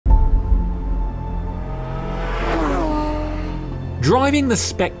Driving the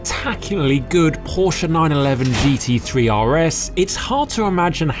spectacularly good Porsche 911 GT3 RS, it's hard to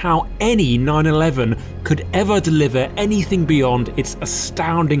imagine how any 911 could ever deliver anything beyond its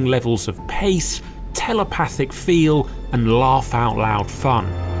astounding levels of pace, telepathic feel, and laugh-out-loud fun.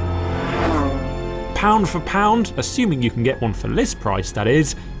 Pound for pound, assuming you can get one for list price that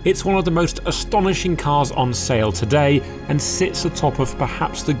is, it's one of the most astonishing cars on sale today and sits atop of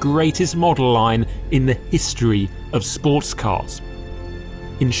perhaps the greatest model line in the history of sports cars.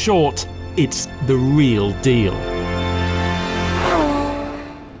 In short, it's the real deal.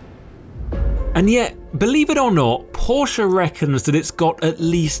 And yet, believe it or not, Porsche reckons that it's got at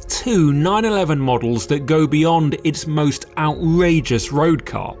least two 911 models that go beyond its most outrageous road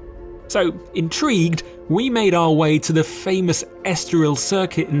car. So, intrigued, we made our way to the famous Estoril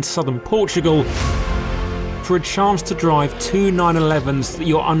circuit in southern Portugal for a chance to drive two 911s that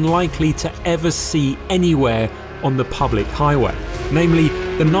you're unlikely to ever see anywhere on the public highway, namely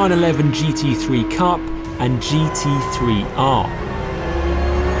the 911 GT3 Cup and GT3 R.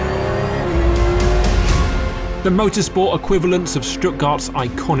 The motorsport equivalents of Stuttgart's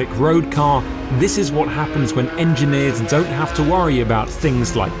iconic road car, this is what happens when engineers don't have to worry about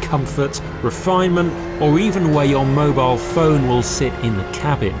things like comfort, refinement, or even where your mobile phone will sit in the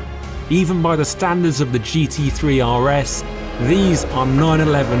cabin. Even by the standards of the GT3 RS, these are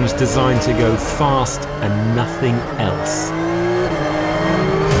 911s designed to go fast and nothing else.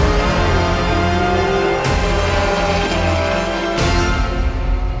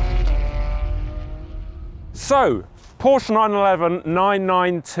 So, Porsche 911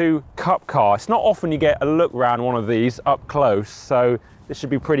 992 Cup car. It's not often you get a look round one of these up close, so this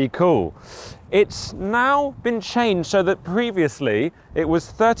should be pretty cool. It's now been changed so that previously it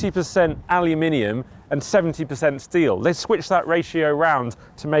was 30% aluminium and 70% steel. They switched that ratio round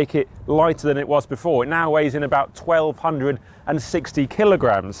to make it lighter than it was before. It now weighs in about 1,260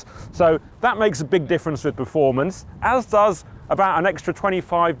 kilograms. So that makes a big difference with performance, as does about an extra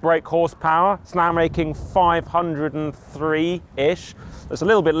 25 brake horsepower. It's now making 503-ish. That's a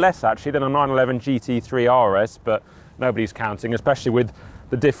little bit less actually than a 911 GT3 RS, but nobody's counting, especially with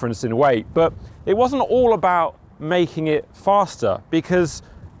the difference in weight. But it wasn't all about making it faster, because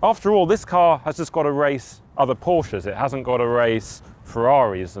after all, this car has just got to race other Porsches. It hasn't got to race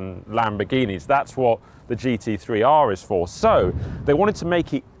Ferraris and Lamborghinis. That's what the GT3 R is for. So they wanted to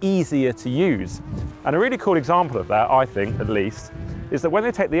make it easier to use. And a really cool example of that, I think at least, is that when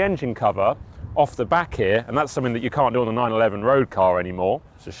they take the engine cover off the back here, and that's something that you can't do on the 911 road car anymore,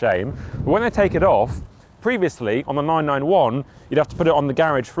 it's a shame, but when they take it off, previously on the 991, you'd have to put it on the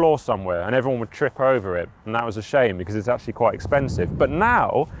garage floor somewhere and everyone would trip over it, and that was a shame because it's actually quite expensive. But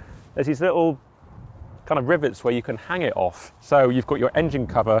now there's these little kind of rivets where you can hang it off. So you've got your engine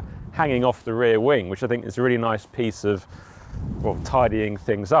cover hanging off the rear wing, which I think is a really nice piece of, well, tidying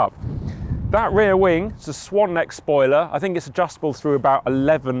things up. That rear wing, it's a swan neck spoiler. I think it's adjustable through about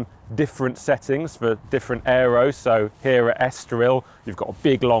 11 different settings for different aeros. So here at Estoril, you've got a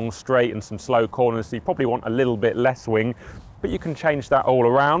big long straight and some slow corners, so you probably want a little bit less wing, but you can change that all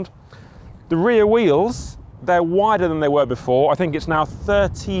around. The rear wheels, they're wider than they were before. I think it's now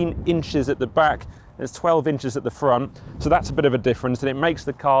 13 inches at the back, and it's 12 inches at the front. So that's a bit of a difference, and it makes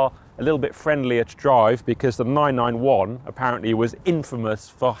the car a little bit friendlier to drive, because the 991 apparently was infamous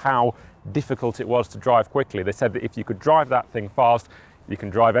for how difficult it was to drive quickly. They said that if you could drive that thing fast, you can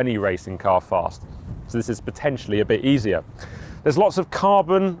drive any racing car fast. So this is potentially a bit easier. There's lots of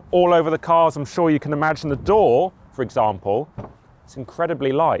carbon all over the cars. I'm sure you can imagine the door, for example, it's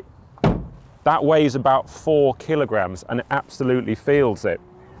incredibly light. That weighs about 4 kilograms and it absolutely feels it.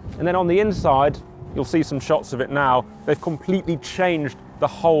 And then on the inside, you'll see some shots of it now. They've completely changed the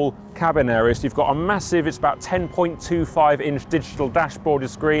whole cabin area. So you've got a massive, it's about 10.25 inch digital dashboard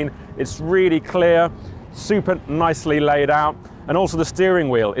screen. It's really clear, super nicely laid out. And also the steering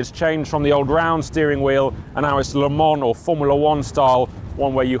wheel, it's changed from the old round steering wheel, and now it's Le Mans or Formula One style,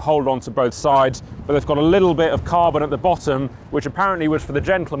 one where you hold on to both sides, but they've got a little bit of carbon at the bottom, which apparently was for the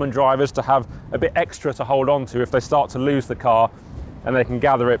gentleman drivers to have a bit extra to hold on to if they start to lose the car, and they can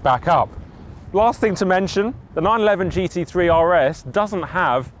gather it back up. Last thing to mention, the 911 GT3 RS doesn't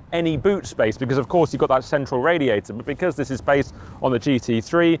have any boot space, because of course you've got that central radiator, but because this is based on the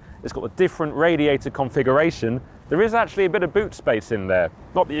GT3, it's got a different radiator configuration. There is actually a bit of boot space in there.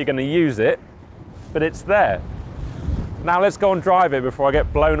 Not that you're going to use it, but it's there. Now let's go and drive it before I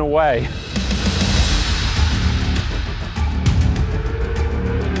get blown away.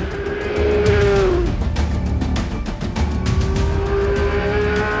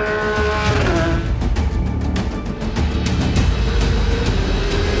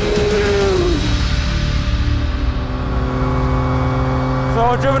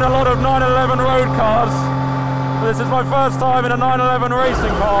 I've driven a lot of 911 road cars. This is my first time in a 911 racing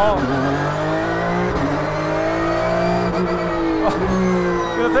car.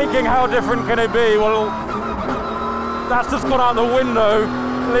 You're thinking, how different can it be? Well, that's just gone out the window,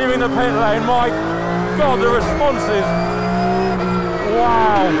 leaving the pit lane. My God, the responses.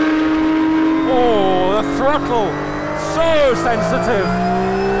 Wow. Oh, the throttle, so sensitive.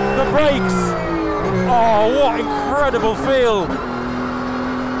 The brakes, oh, what incredible feel.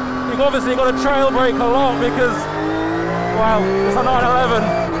 You've obviously got to trail brake a lot because, well, it's a 911.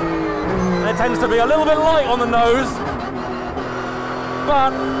 And it tends to be a little bit light on the nose.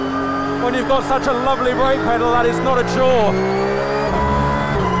 But when you've got such a lovely brake pedal, that is not a chore.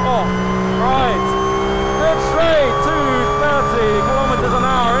 Oh, right. Pit straight, 230 kilometers an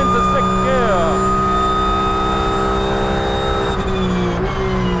hour into 6th gear.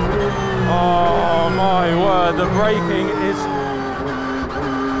 Oh my word, the braking is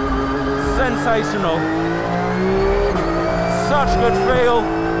sensational. Such good feel.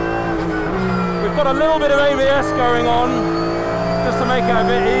 We've got a little bit of ABS going on, just to make it a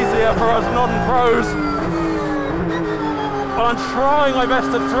bit easier for us non-pros. But I'm trying my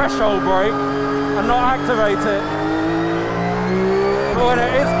best to threshold brake and not activate it. But when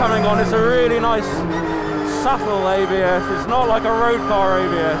it is coming on, it's a really nice, subtle ABS. It's not like a road car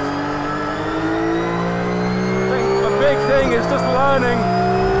ABS. I think the big thing is just learning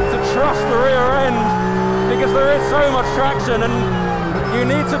to trust the rear end, because there is so much traction and you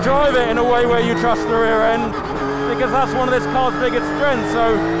need to drive it in a way where you trust the rear end, because that's one of this car's biggest strengths.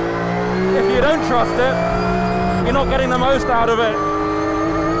 So if you don't trust it, you're not getting the most out of it.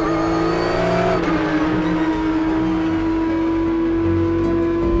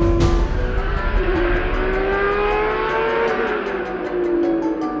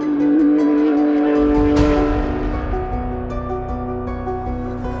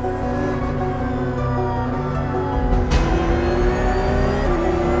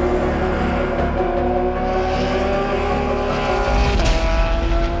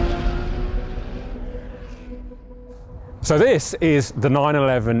 So this is the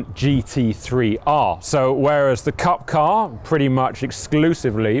 911 GT3 R. So whereas the Cup car pretty much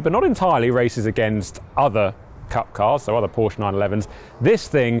exclusively, but not entirely, races against other Cup cars, so other Porsche 911s, this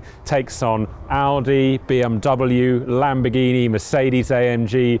thing takes on Audi, BMW, Lamborghini,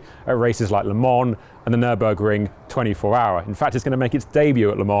 Mercedes-AMG at races like Le Mans and the Nürburgring 24-hour. In fact, it's going to make its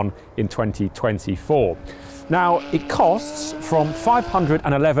debut at Le Mans in 2024. Now, it costs from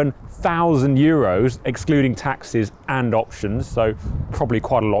 511,000 euros, excluding taxes and options, so probably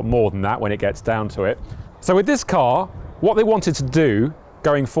quite a lot more than that when it gets down to it. So with this car, what they wanted to do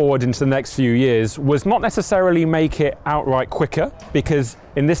going forward into the next few years was not necessarily make it outright quicker, because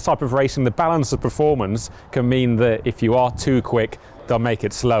in this type of racing, the balance of performance can mean that if you are too quick, they'll make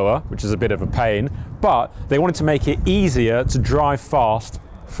it slower, which is a bit of a pain, but they wanted to make it easier to drive fast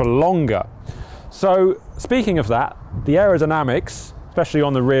for longer. So speaking of that, the aerodynamics, especially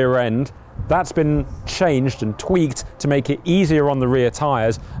on the rear end, that's been changed and tweaked to make it easier on the rear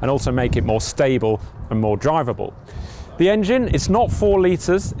tyres and also make it more stable and more drivable. The engine, it's not 4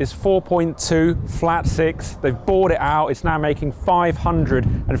 litres, it's 4.2, flat 6. They've bored it out, it's now making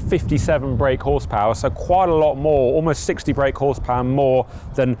 557 brake horsepower, so quite a lot more, almost 60 brake horsepower more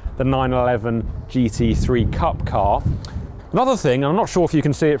than the 911 GT3 Cup car. Another thing, I'm not sure if you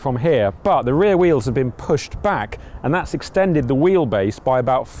can see it from here, but the rear wheels have been pushed back, and that's extended the wheelbase by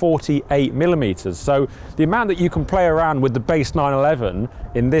about 48 millimeters. So the amount that you can play around with the base 911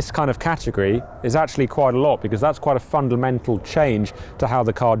 in this kind of category is actually quite a lot, because that's quite a fundamental change to how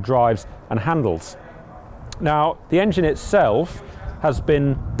the car drives and handles. Now, the engine itself has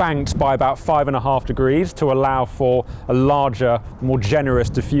been banked by about 5.5 degrees to allow for a larger, more generous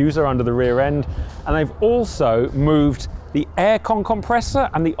diffuser under the rear end. And they've also moved the aircon compressor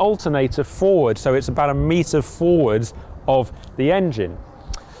and the alternator forward, so it's about 1 meter forwards of the engine.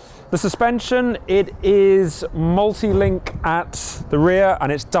 The suspension, it is multi-link at the rear and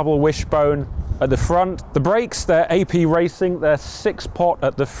it's double wishbone at the front. The brakes, they're AP Racing, they're 6-pot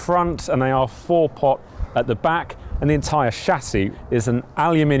at the front and they are 4-pot at the back, and the entire chassis is an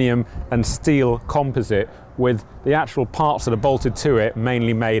aluminium and steel composite with the actual parts that are bolted to it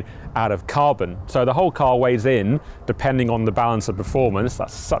mainly made out of carbon. So the whole car weighs in, depending on the balance of performance,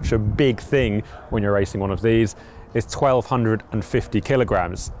 that's such a big thing when you're racing one of these, is 1,250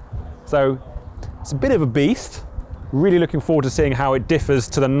 kilograms. So it's a bit of a beast. Really looking forward to seeing how it differs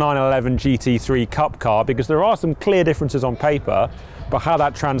to the 911 GT3 Cup car, because there are some clear differences on paper, but how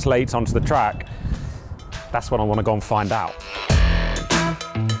that translates onto the track, that's what I want to go and find out.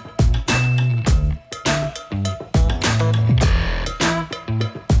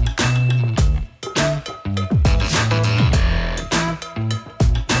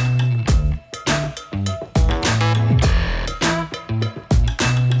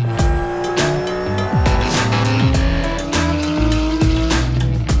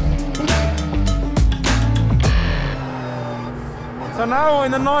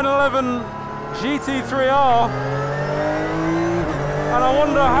 enjoying the 911 GT3 R, and I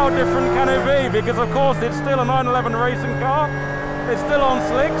wonder how different can it be, because of course it's still a 911 racing car, it's still on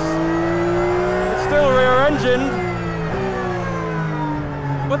slicks, it's still rear-engined,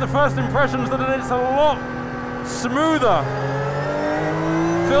 but the first impressions are that it's a lot smoother,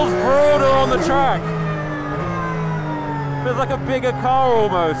 feels broader on the track, feels like a bigger car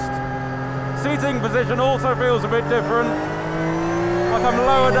almost. Seating position also feels a bit different, like I'm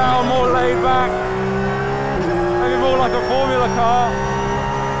lower down, more laid back, maybe more like a Formula car.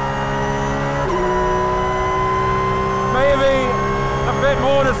 Maybe a bit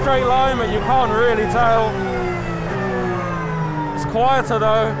more in a straight line, but you can't really tell. It's quieter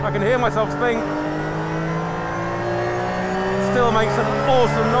though, I can hear myself think. It still makes an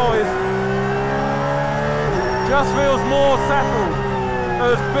awesome noise. Just feels more settled.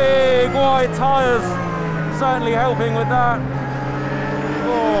 Those big wide tyres certainly helping with that.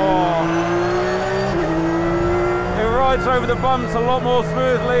 Oh. It rides over the bumps a lot more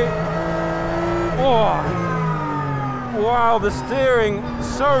smoothly. Oh. Wow, the steering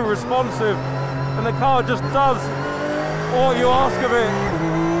so responsive, and the car just does what you ask of it.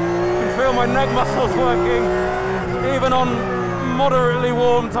 You can feel my neck muscles working, even on moderately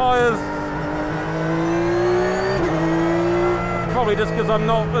warm tyres. Probably just because I'm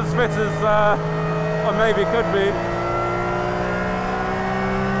not as fit as I maybe could be.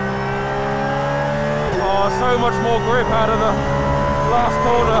 Oh, so much more grip out of the last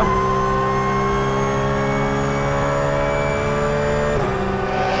corner.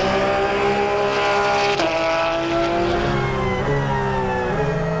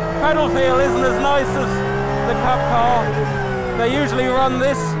 Pedal feel isn't as nice as the Cup car. They usually run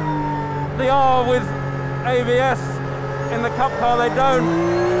this, the R with ABS. In the Cup car they don't.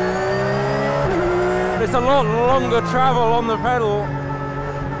 It's a lot longer travel on the pedal.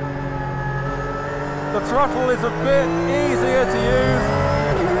 The throttle is a bit easier to use,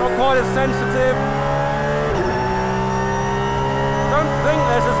 not quite as sensitive. Don't think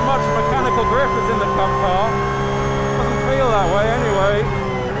there's as much mechanical grip as in the Cup car. Doesn't feel that way anyway.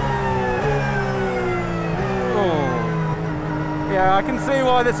 Oh. Yeah, I can see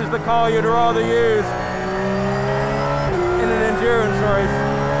why this is the car you'd rather use in an endurance race.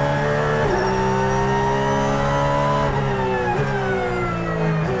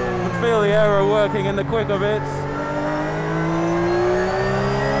 You can feel the aero working in the quicker bits.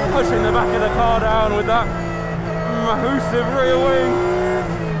 Pushing the back of the car down with that massive rear wing.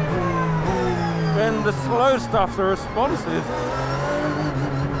 Then the slow stuff's the responses.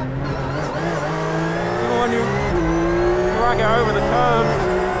 Even when you drag it over the curves.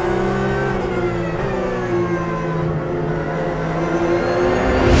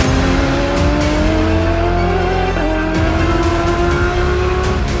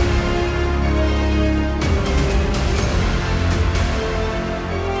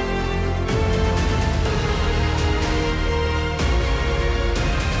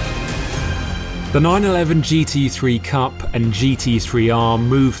 The 911 GT3 Cup and GT3 R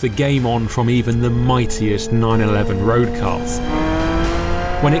move the game on from even the mightiest 911 road cars.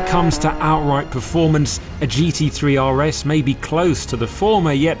 When it comes to outright performance, a GT3 RS may be close to the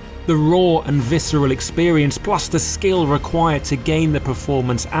former, yet the raw and visceral experience plus the skill required to gain the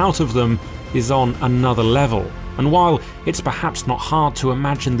performance out of them is on another level. And while it's perhaps not hard to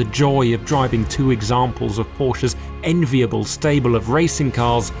imagine the joy of driving two examples of Porsche's enviable stable of racing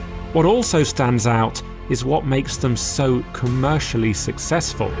cars, what also stands out is what makes them so commercially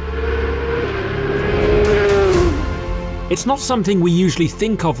successful. It's not something we usually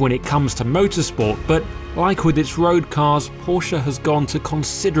think of when it comes to motorsport, but like with its road cars, Porsche has gone to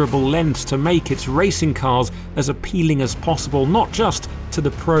considerable lengths to make its racing cars as appealing as possible, not just to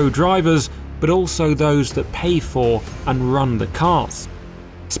the pro drivers, but also those that pay for and run the cars.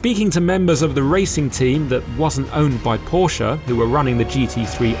 Speaking to members of the racing team that wasn't owned by Porsche, who were running the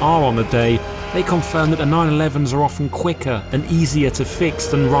GT3 R on the day, they confirmed that the 911s are often quicker and easier to fix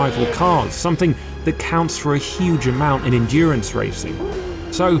than rival cars, something that counts for a huge amount in endurance racing.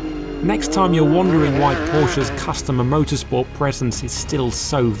 So, next time you're wondering why Porsche's customer motorsport presence is still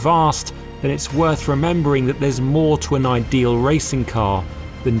so vast, then it's worth remembering that there's more to an ideal racing car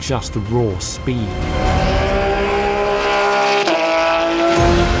than just raw speed.